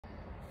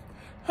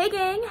Hey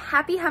gang,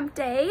 happy hump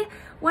day.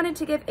 Wanted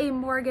to give a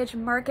mortgage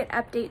market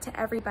update to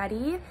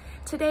everybody.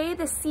 Today,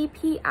 the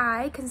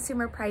CPI,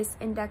 Consumer Price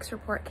Index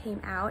report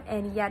came out,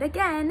 and yet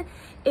again,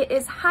 it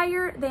is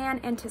higher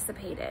than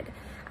anticipated.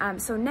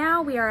 So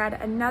now we are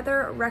at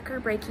another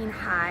record-breaking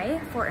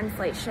high for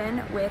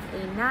inflation with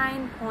a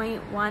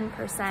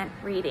 9.1%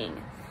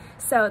 reading.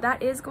 So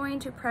that is going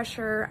to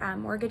pressure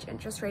mortgage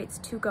interest rates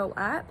to go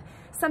up.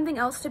 Something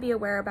else to be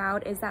aware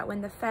about is that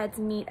when the feds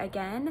meet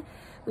again,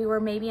 we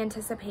were maybe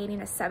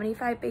anticipating a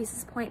 75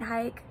 basis point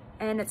hike,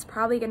 and it's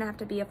probably gonna have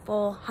to be a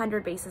full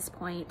 100 basis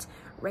point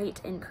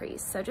rate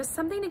increase. So just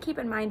something to keep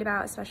in mind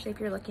about, especially if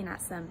you're looking at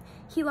some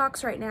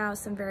HELOCs right now,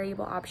 some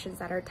variable options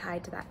that are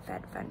tied to that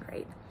Fed fund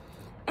rate.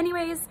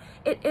 Anyways,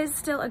 it is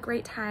still a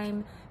great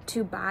time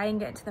to buy and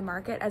get into the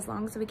market as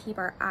long as we keep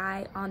our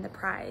eye on the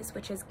prize,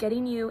 which is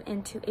getting you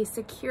into a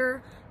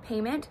secure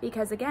payment,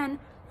 because again,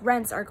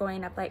 rents are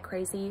going up like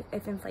crazy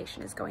if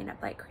inflation is going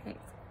up like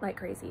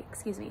crazy,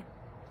 excuse me.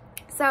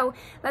 So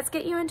let's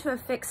get you into a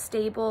fixed,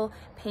 stable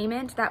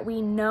payment that we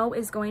know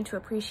is going to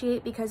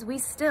appreciate, because we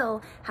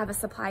still have a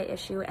supply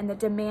issue and the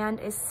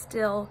demand is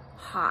still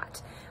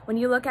hot. When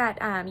you look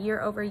at year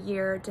over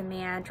year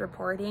demand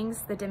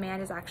reportings, the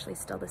demand is actually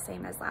still the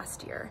same as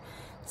last year.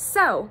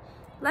 So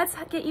let's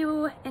get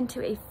you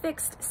into a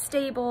fixed,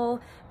 stable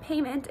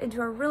payment,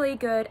 into a really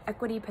good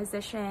equity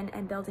position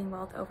and building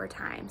wealth over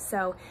time.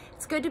 So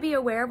it's good to be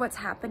aware of what's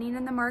happening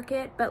in the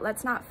market, but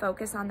let's not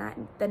focus on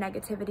the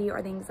negativity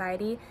or the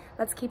anxiety.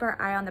 Let's keep our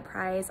eye on the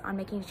prize, on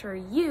making sure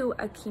you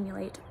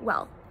accumulate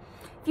wealth.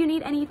 If you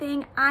need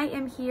anything, I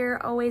am here,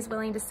 always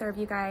willing to serve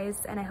you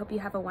guys, and I hope you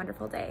have a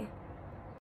wonderful day.